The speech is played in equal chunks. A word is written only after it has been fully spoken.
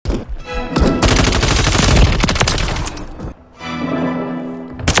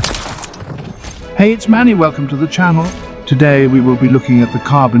Hey, it's Manny, welcome to the channel. Today we will be looking at the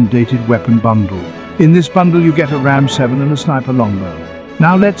carbon dated weapon bundle. In this bundle you get a Ram 7 and a sniper longbow.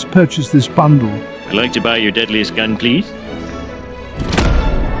 Now let's purchase this bundle. I'd like to buy your deadliest gun, please.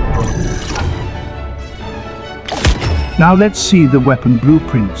 Now let's see the weapon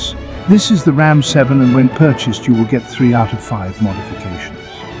blueprints. This is the Ram 7 and when purchased you will get 3 out of 5 modifications.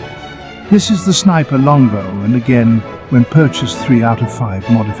 This is the sniper longbow and again, when purchased 3 out of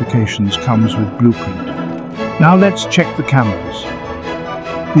 5 modifications comes with blueprint. Now let's check the camos.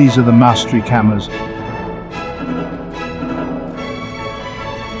 These are the mastery camos.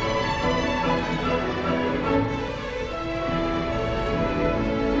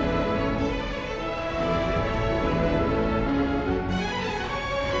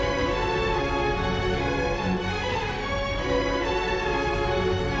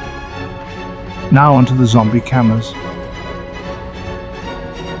 Now onto the zombie camos.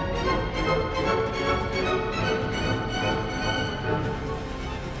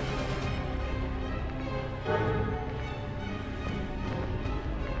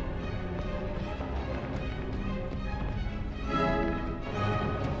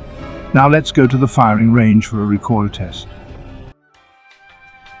 Now let's go to the firing range for a recoil test.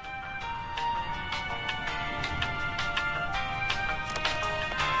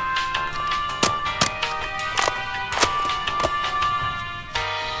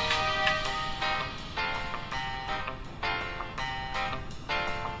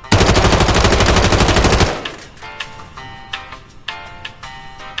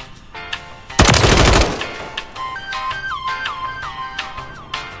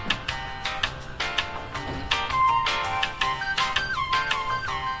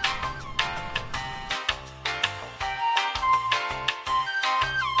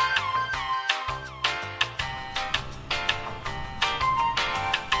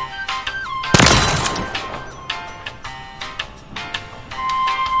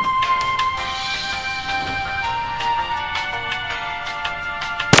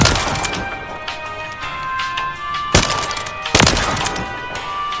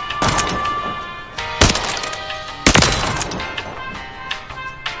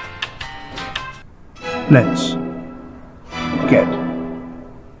 Let's get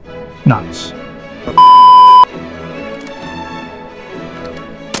nuts.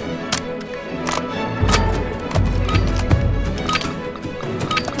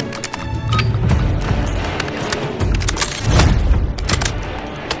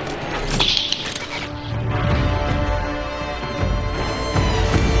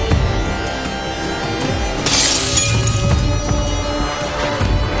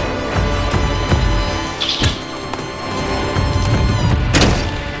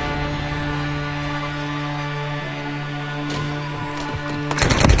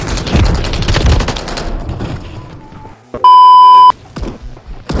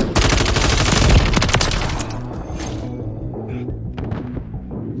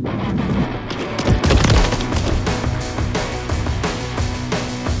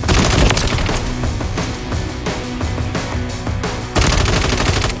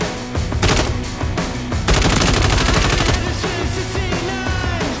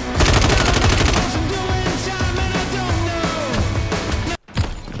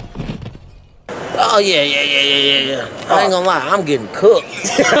 Oh yeah. I ain't gonna lie, I'm getting cooked.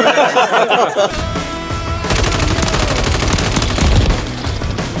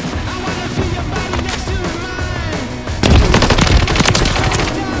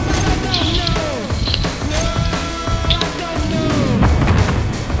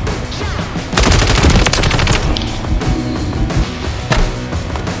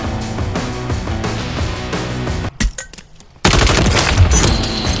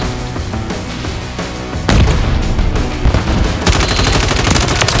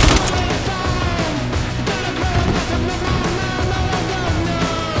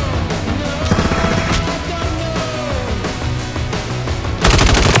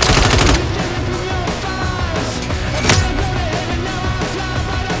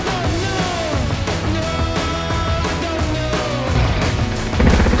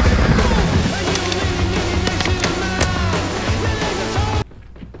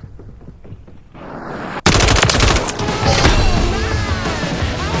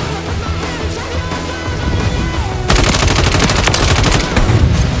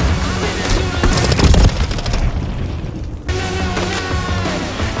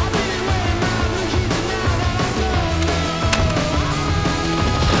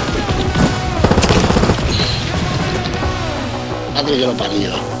 Madre que lo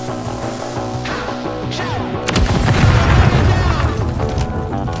parió.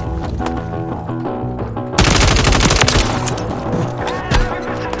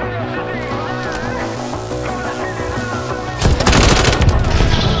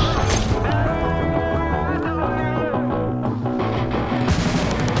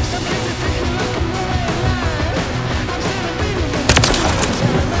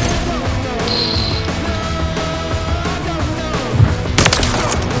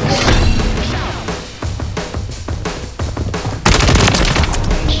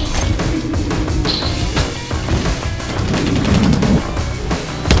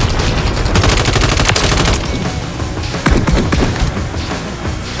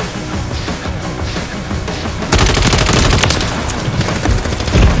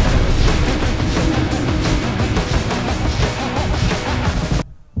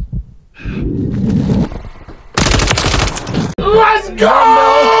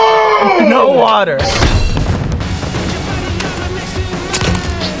 No water.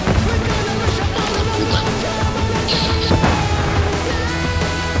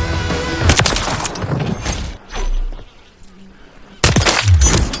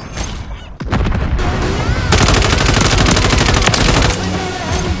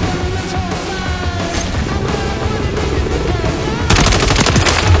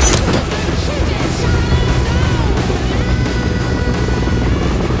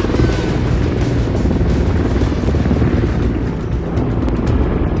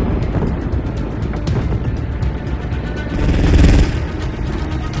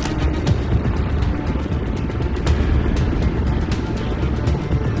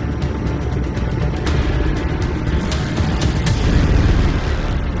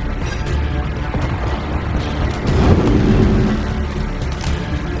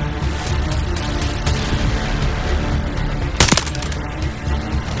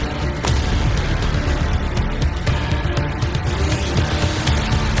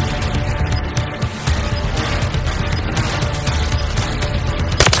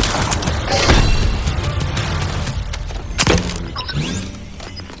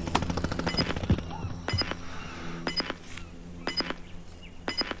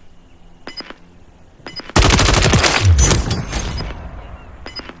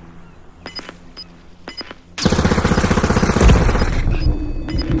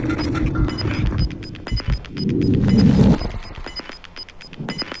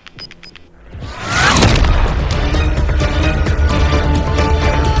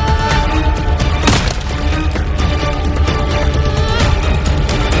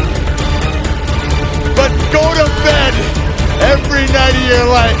 Every night of your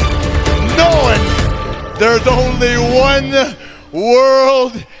life, knowing there's only one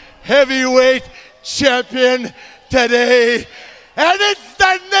world heavyweight champion today, and it's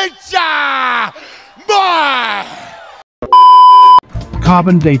the Ninja Boy!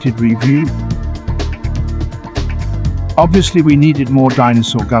 Carbon dated review. Obviously we needed more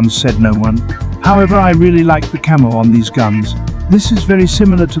dinosaur guns, said no one. However, I really like the camo on these guns. This is very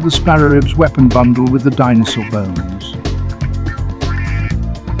similar to the Sparrow Ribs weapon bundle with the dinosaur bones.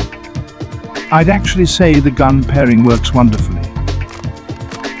 I'd actually say the gun pairing works wonderfully.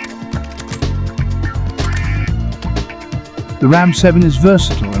 The Ram 7 is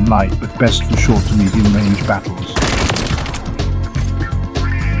versatile and light, but best for short to medium range battles.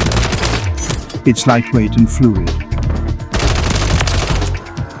 It's lightweight and fluid.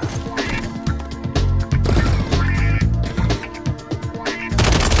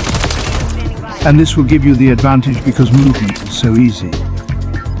 And this will give you the advantage because movement is so easy.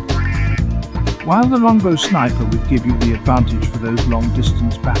 While the longbow sniper would give you the advantage for those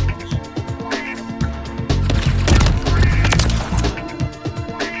long-distance battles.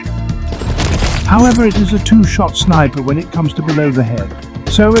 However, it is a two-shot sniper when it comes to below the head,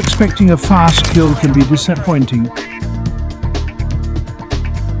 so expecting a fast kill can be disappointing.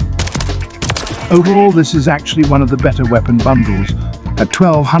 Overall, this is actually one of the better weapon bundles. At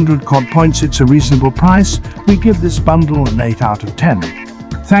 1200 COD points, it's a reasonable price. We give this bundle an 8 out of 10.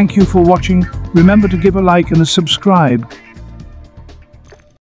 Thank you for watching. Remember to give a like and a subscribe.